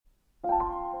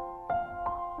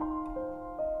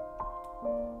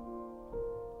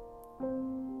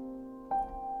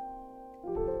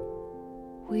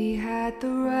the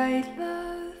right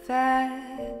love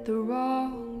at the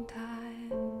wrong time.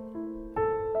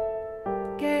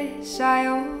 Guess I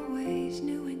always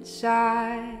knew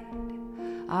inside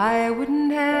I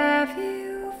wouldn't have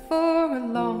you for a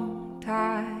long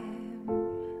time.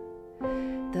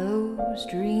 Those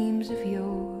dreams of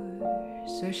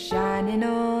yours are shining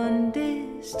on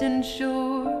distant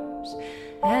shores,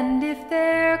 and if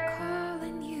they're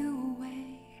calling you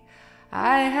away,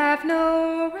 I have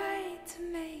no right to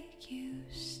make you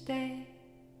stay.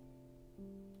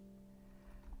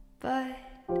 But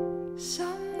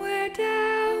somewhere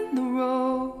down the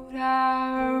road,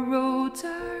 our roads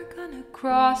are gonna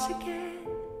cross again.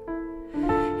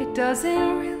 It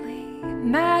doesn't really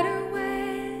matter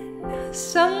when.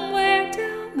 Somewhere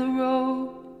down the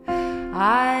road,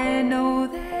 I know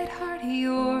that heart of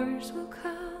yours will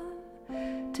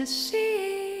come to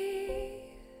see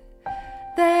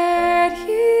that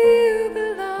you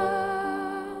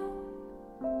belong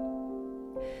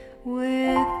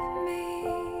with me.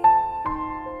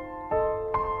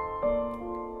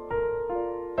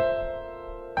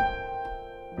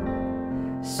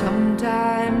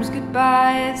 Sometimes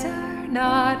goodbyes are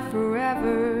not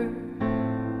forever.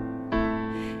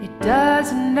 It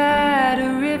doesn't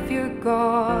matter if you're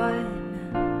gone,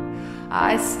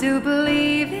 I still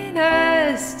believe in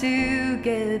us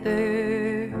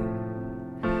together.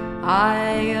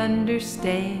 I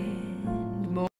understand